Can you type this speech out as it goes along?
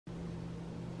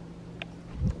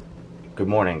Good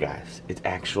morning, guys. It's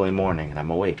actually morning and I'm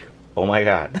awake. Oh my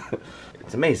god.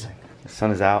 It's amazing. The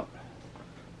sun is out.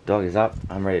 Dog is up.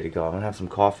 I'm ready to go. I'm gonna have some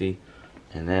coffee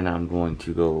and then I'm going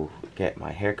to go get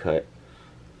my hair cut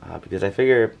because I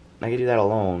figure I can do that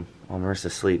alone while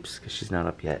Marissa sleeps because she's not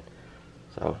up yet.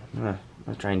 So I'm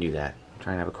gonna try and do that.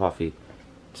 Try and have a coffee,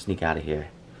 sneak out of here,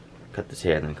 cut this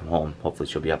hair, and then come home. Hopefully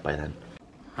she'll be up by then.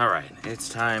 Alright, it's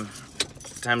time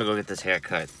to go get this hair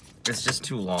cut. It's just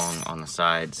too long on the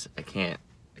sides. I can't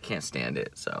stand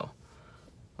it, so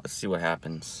let's see what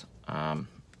happens.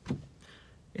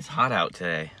 It's hot out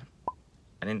today.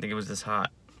 I didn't think it was this hot,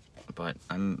 but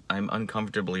I'm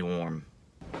uncomfortably warm.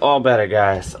 All better,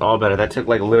 guys. All better. That took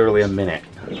like literally a minute.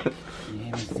 You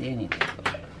didn't see anything.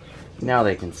 Now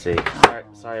they can see.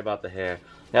 Sorry about the hair.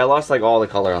 Yeah, I lost like all the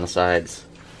color on the sides.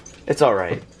 It's all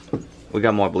right. We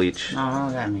got more bleach. No,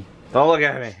 look at me. Don't look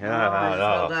at me.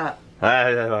 No.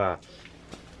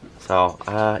 So,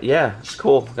 yeah, it's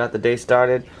cool. Got the day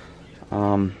started.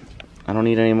 I don't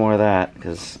need any more of that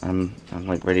because I'm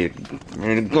like ready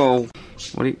to go.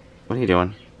 What are you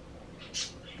doing?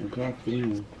 You can't see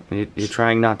me. You're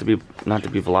trying not to be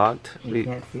vlogged? You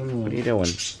can't see me. What are you doing?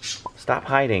 Stop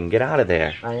hiding. Get out of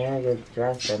there. I gotta get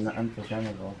dressed. I'm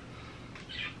unpresentable.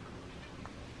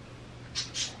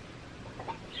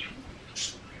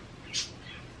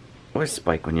 Where's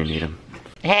Spike when you need him?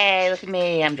 Hey, look at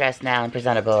me. I'm dressed now and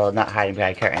presentable, not hiding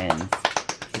behind curtains.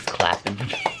 He's clapping for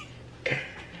me.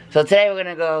 So today we're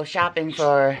gonna go shopping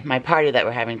for my party that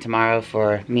we're having tomorrow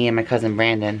for me and my cousin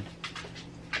Brandon.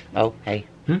 Oh, hey.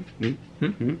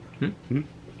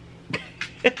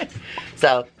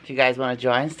 So, if you guys want to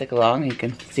join, stick along. You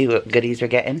can see what goodies we're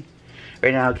getting.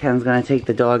 Right now, Ken's gonna take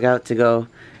the dog out to go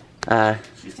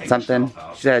something.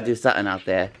 She's gotta do something out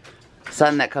there.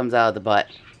 Something that comes out of the butt.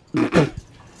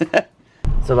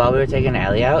 So while we were taking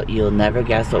Allie out, you'll never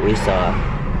guess what we saw.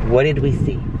 What did we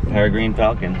see? Peregrine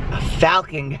falcon. A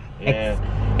falcon, guys.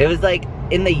 Yeah. It was like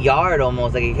in the yard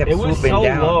almost, like it kept swooping down. It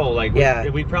was so low, like yeah.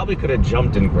 we probably could have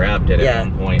jumped and grabbed it at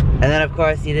one point. And then of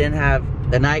course he didn't have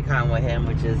the Nikon with him,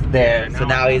 which is there. Yeah, so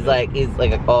now he's like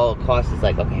all cautious,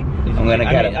 like, okay, I'm gonna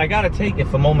get him. I gotta take it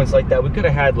for moments like that. We could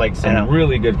have had like some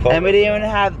really good photos. And we didn't even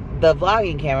have the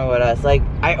vlogging camera with us. Like,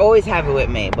 I always have it with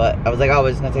me, but I was like, oh,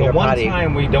 we're just gonna take our potty. One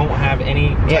time we don't have any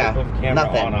type of camera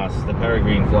on us, the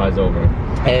peregrine flies over.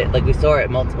 Like we saw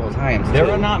it multiple times. There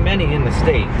are not many in the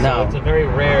States. No. So it's a very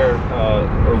rare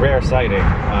sighting.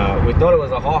 We thought it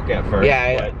was a hawk at first.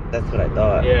 Yeah, that's what I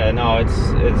thought. Yeah, no,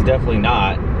 it's definitely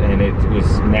not, and it was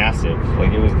massive.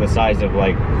 Like it was the size of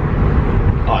like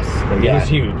us. Like, it was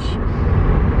huge.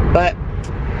 But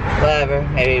whatever,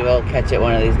 maybe we'll catch it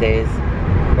one of these days.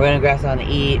 We're gonna grab something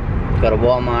to eat, go to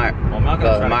Walmart,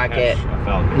 go to the market.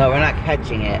 No, we're not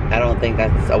catching it. I don't think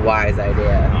that's a wise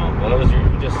idea. Oh, well, that was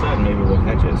you just said maybe we'll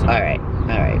catch it. So. All right,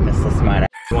 Mr. Smart.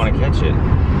 You want to catch it?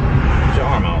 Put your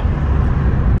arm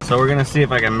out. So we're gonna see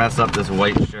if I can mess up this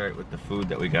white shirt with the food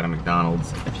that we got at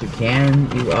McDonald's. If you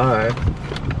can,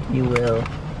 you will.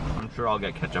 I'm sure I'll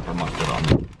get ketchup or mustard on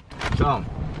me. So,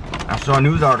 I saw a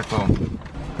news article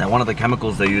that one of the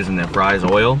chemicals they use in their fries,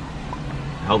 oil,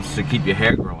 helps to keep your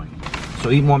hair growing.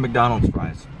 So eat more McDonald's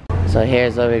fries. So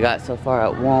here's what we got so far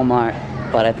at Walmart.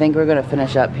 But I think we're gonna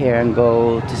finish up here and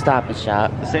go to Stop and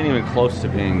Shop. This ain't even close to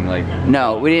being like...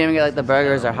 No, we didn't even get like the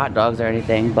burgers or hot dogs or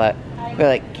anything, but we're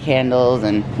like candles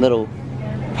and little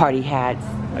party hats.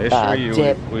 I assure you,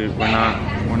 dip. we're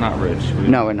not rich.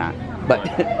 No, we're not. But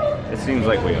it seems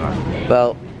like we are.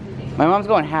 Well, my mom's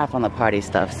going half on the party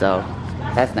stuff, so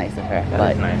that's nice of her.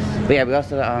 That is nice. But yeah, we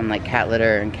also got like cat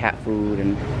litter and cat food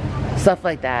and stuff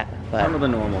like that. But some of the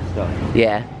normal stuff.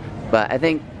 Yeah, but I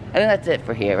think that's it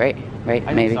for here, right? Right?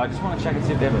 Maybe. So. I just want to check and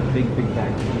see if they have a big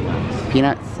bag of peanuts.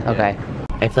 Peanuts? Okay.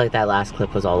 Yeah. I feel like that last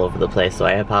clip was all over the place, so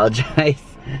I apologize.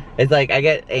 It's like I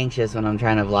get anxious when I'm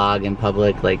trying to vlog in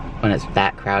public, like when it's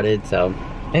that crowded. So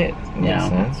it makes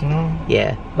sense, you know.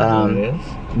 Yeah,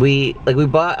 but we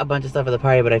bought a bunch of stuff at the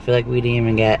party, but I feel like we didn't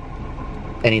even get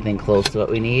anything close to what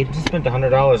we need. I just spent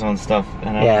 $100 on stuff,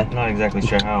 and I'm not exactly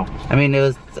sure how. I mean, it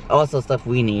was also stuff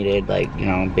we needed, like, you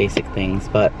know, basic things,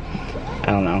 but I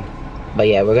don't know. But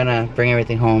yeah, we're gonna bring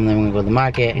everything home, then we're gonna go to the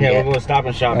market. Yeah, we'll go to Stop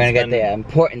and Shop. We're gonna get the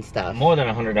important stuff. More than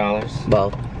 $100.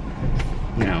 Well,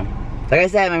 you know, like I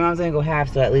said, my mom's gonna go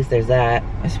half, so at least there's that.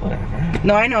 It's whatever.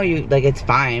 No, I know you, like, it's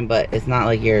fine, but it's not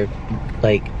like you're,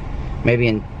 like, maybe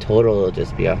in total it'll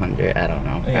just be 100. I don't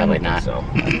know. Probably not. So.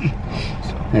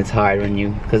 It's hard when you,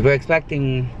 because we're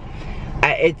expecting,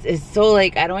 it's so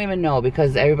like, I don't even know,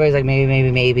 because everybody's like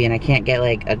maybe, and I can't get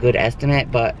like a good estimate,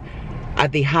 but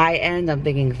at the high end, I'm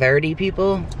thinking 30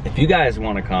 people. If you guys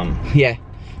want to come, yeah,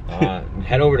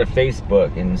 head over to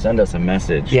Facebook and send us a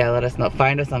message. Yeah, let us know.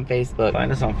 Find us on Facebook.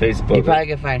 Find us on Facebook. You probably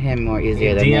can find him more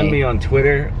easier than me. DM me on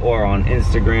Twitter or on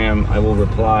Instagram. I will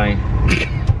reply.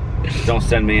 Don't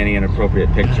send me any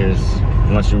inappropriate pictures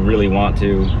unless you really want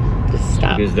to. Just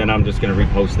stop. Because then I'm just gonna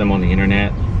repost them on the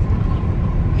internet.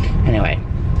 Anyway.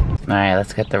 Alright,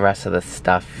 let's get the rest of the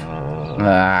stuff. Oh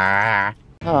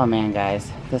man, guys.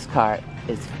 This cart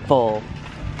is full.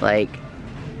 Like,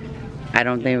 I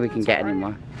don't think we can get any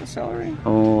more. The celery?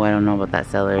 Oh, I don't know about that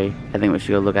celery. I think we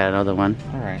should go look at another one.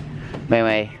 Alright. But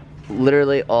anyway,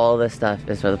 literally all this stuff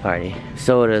is for the party.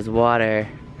 Sodas, water,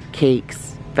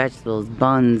 cakes, vegetables,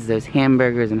 buns, there's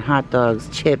hamburgers and hot dogs,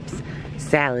 chips,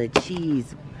 salad,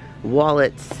 cheese,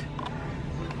 wallets.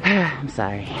 I'm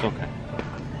sorry. It's okay.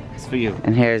 It's for you.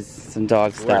 And here's some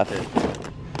dog stuff.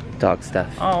 Dog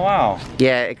stuff. Oh wow.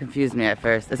 Yeah, it confused me at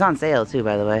first. It's on sale too,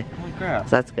 by the way. Holy crap.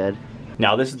 So that's good.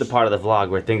 Now this is the part of the vlog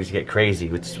where things get crazy,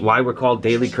 which is why we're called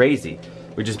Daily Crazy.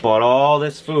 We just bought all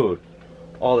this food.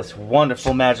 All this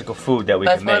wonderful magical food that we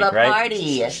can make, right?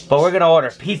 Party. But we're gonna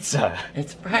order pizza.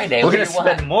 It's Friday. We're gonna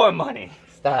spend more money.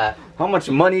 Stop. How much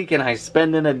money can I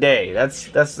spend in a day?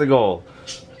 That's the goal.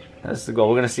 That's the goal.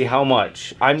 We're gonna see how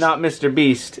much. I'm not Mr.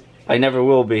 Beast. I never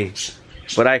will be.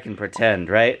 But I can pretend,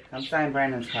 right? I'm signing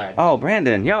Brandon's card. Oh,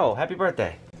 Brandon, yo, happy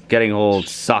birthday. Getting old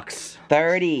sucks.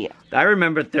 30. I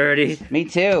remember 30. Me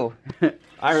too.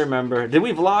 I remember. Did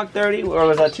we vlog 30 or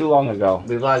was that too long ago?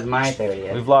 We vlogged my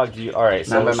 30th. We vlogged you. Alright,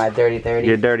 so. Remember my dirty 30?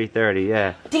 Your dirty 30,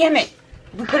 yeah. Damn it!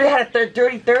 We could have had a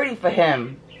dirty 30 for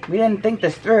him. We didn't think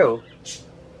this through.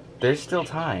 There's still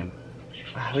time.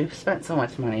 Wow, we've spent so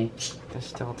much money. There's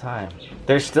still time.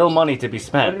 There's still money to be What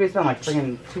spent. did we spend? Like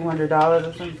freaking $200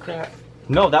 or some crap?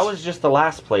 No, that was just the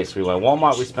last place we went.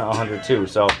 Walmart we spent $100 too,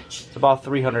 so it's about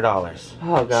 $300.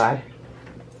 Oh god.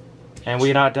 And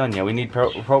we're not done yet. We need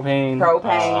propane.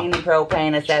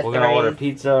 Propane accessories. We're gonna order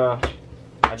pizza.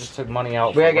 I just took money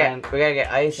out for rent. We gotta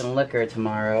get ice and liquor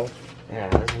tomorrow. Yeah,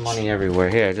 there's money everywhere.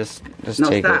 Here, just No,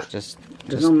 take stop. it. Just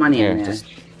There's no money here, in there. Just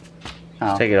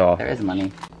Oh, take it all. There is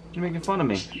money. You're making fun of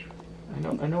me. I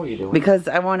know what you're doing. Because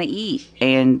I want to eat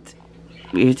and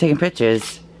you're taking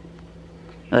pictures.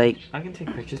 Like, I can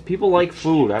take pictures. People like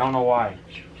food. I don't know why.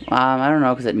 I don't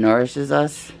know, because it nourishes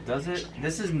us. Does it?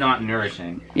 This is not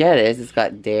nourishing. Yeah, it is. It's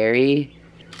got dairy.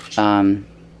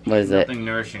 What is it? Nothing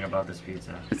nourishing about this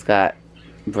pizza. It's got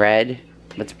bread.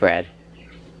 What's bread?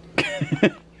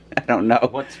 I don't know.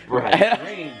 What's bread?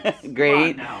 Grains.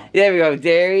 Grain. Come on now. There we go.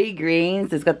 Dairy,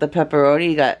 greens. It's got the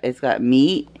pepperoni. It's got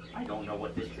meat. I don't know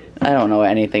what this is. I don't know what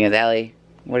anything is. Allie,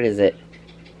 what is it?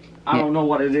 I don't know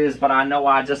what it is, but I know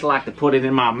I just like to put it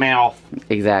in my mouth.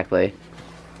 Exactly.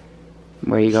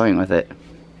 Where are you going with it?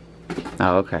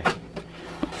 Oh, okay.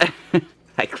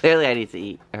 Clearly I need to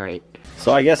eat. Alright.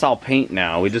 So I guess I'll paint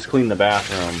now. We just cleaned the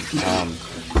bathroom.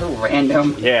 So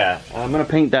random. Yeah, I'm gonna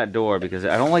paint that door because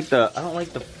I don't like the.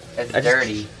 It's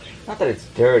dirty. Not that it's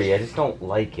dirty. I just don't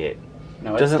like it.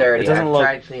 No, it's dirty. It doesn't I've look.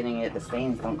 tried cleaning it. The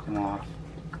stains don't come off.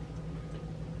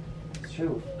 It's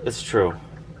true. It's true.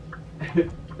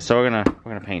 So we're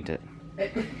gonna paint it.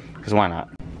 Cause why not?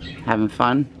 Having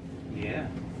fun? Yeah.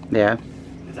 Yeah.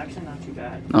 It's actually not too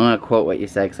bad. I'm gonna quote what you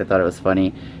said because I thought it was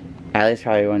funny. Allie's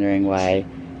probably wondering why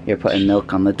you're putting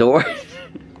milk on the door.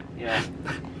 Yeah.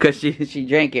 Because she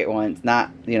drank it once, not,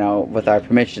 you know, with our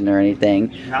permission or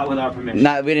anything. Not with our permission.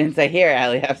 We didn't say, here,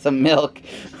 Allie, have some milk.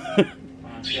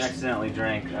 She accidentally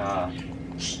drank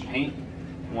paint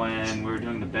when we were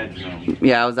doing the bedroom.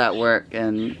 Yeah, I was at work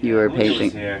and you were Lucia was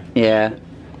painting. here. Yeah.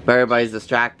 But everybody's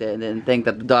distracted and didn't think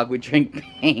that the dog would drink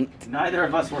paint. Neither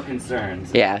of us were concerned.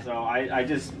 Yeah. So I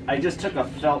just took a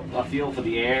feel for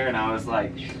the air, and I was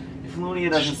like, if Lunia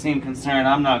doesn't seem concerned,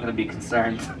 I'm not gonna be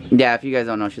concerned. Yeah, if you guys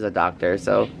don't know, she's a doctor,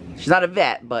 so she's not a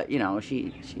vet, but you know,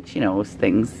 she knows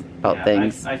things about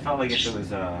things. I felt like if it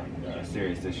was a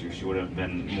serious issue, she would have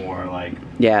been more like,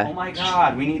 Yeah. oh my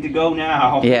god, we need to go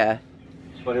now. Yeah.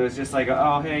 But it was just like,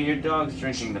 oh hey, your dog's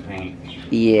drinking the paint.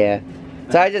 Yeah.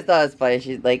 So I just thought it was funny.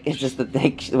 She's like, it's just the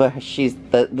thing where she's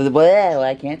well,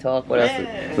 I can't talk. What else?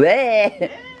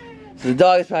 So the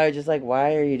dog is probably just like,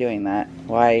 why are you doing that?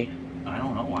 Why? I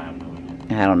don't know why I'm doing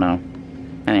it. I don't know.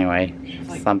 Anyway,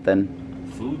 like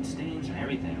something. Food stains and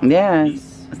everything. Yeah,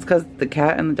 it's because the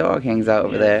cat and the dog hangs out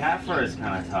over there. Cat fur is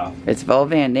kind of tough. It's Vel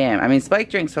Van Dam. I mean, Spike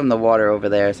drinks from the water over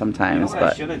there sometimes, You know what I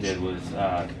but should have did was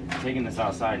taken this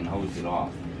outside and hosed it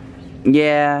off.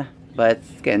 yeah, but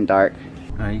it's getting dark.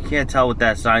 You can't tell what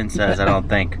that sign says, I don't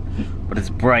think. But it's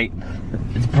bright.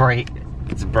 It's bright.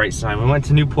 It's a bright sign. We went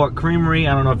to Newport Creamery.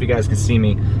 I don't know if you guys can see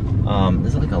me.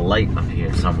 There's like a light up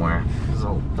here somewhere.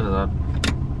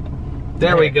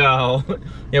 There we go.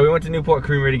 Yeah, we went to Newport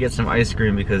Creamery to get some ice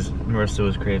cream because Marissa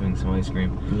was craving some ice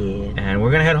cream. Yeah. And we're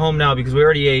gonna head home now because we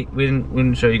already ate. We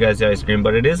didn't show you guys the ice cream,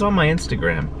 but it is on my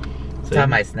Instagram. So it's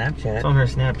on my Snapchat. It's on her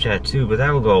Snapchat too, but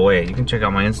that will go away. You can check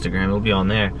out my Instagram. It'll be on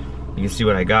there. You can see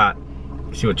what I got.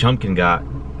 See what Chumpkin got.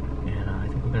 And I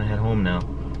think we're gonna head home now.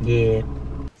 Yeah.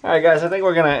 All right, guys. I think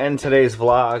we're gonna end today's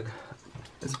vlog.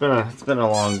 It's been a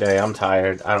long day. I'm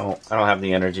tired. I don't have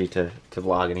the energy to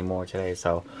vlog anymore today.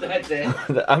 So that's it.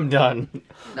 I'm done.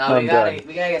 No, we gotta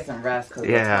get some rest because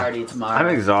we're party tomorrow. I'm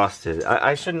exhausted.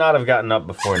 I should not have gotten up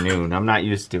before noon. I'm not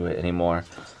used to it anymore.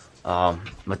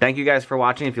 But thank you guys for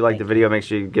watching. If you liked the video, make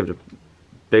sure you give it a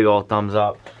big old thumbs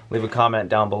up. Leave a comment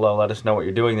down below. Let us know what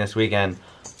you're doing this weekend.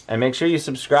 And make sure you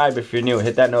subscribe if you're new.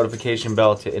 Hit that notification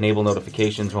bell to enable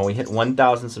notifications. When we hit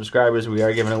 1,000 subscribers, we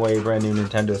are giving away a brand new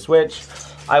Nintendo Switch.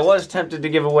 I was tempted to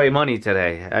give away money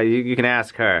today. You can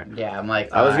ask her. Yeah, I'm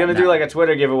like... I was going to do like a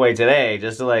Twitter giveaway today,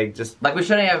 just to like... Like, we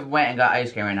shouldn't have went and got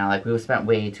ice cream right now. Like, we spent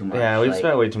way too much. Yeah, we've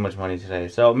spent way too much money today.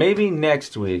 So maybe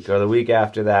next week or the week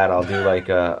after that, I'll do like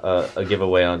a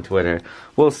giveaway on Twitter.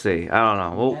 We'll see. I don't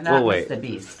know. We'll wait. Mr.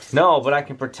 Beast. No, but I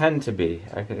can pretend to be.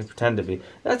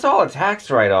 That's all a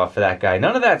tax write-off for that guy.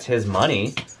 None of that's his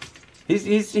money.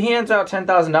 He hands out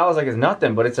 $10,000 like it's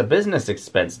nothing, but it's a business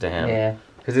expense to him. Yeah.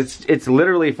 Because it's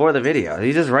literally for the video.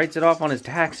 He just writes it off on his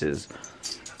taxes.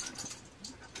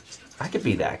 I could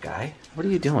be that guy. What are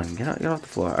you doing? Get off the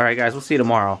floor. All right, guys. We'll see you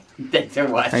tomorrow. Thanks for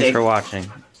watching. Thanks for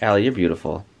watching. Allie, you're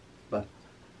beautiful. What?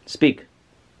 Speak.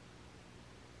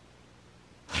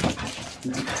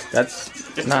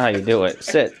 That's not how you do it.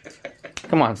 Sit.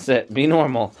 Come on, sit. Be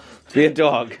normal. Be a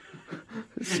dog.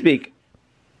 Speak.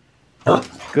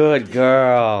 Good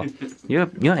girl. You're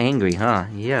angry, huh?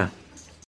 Yeah.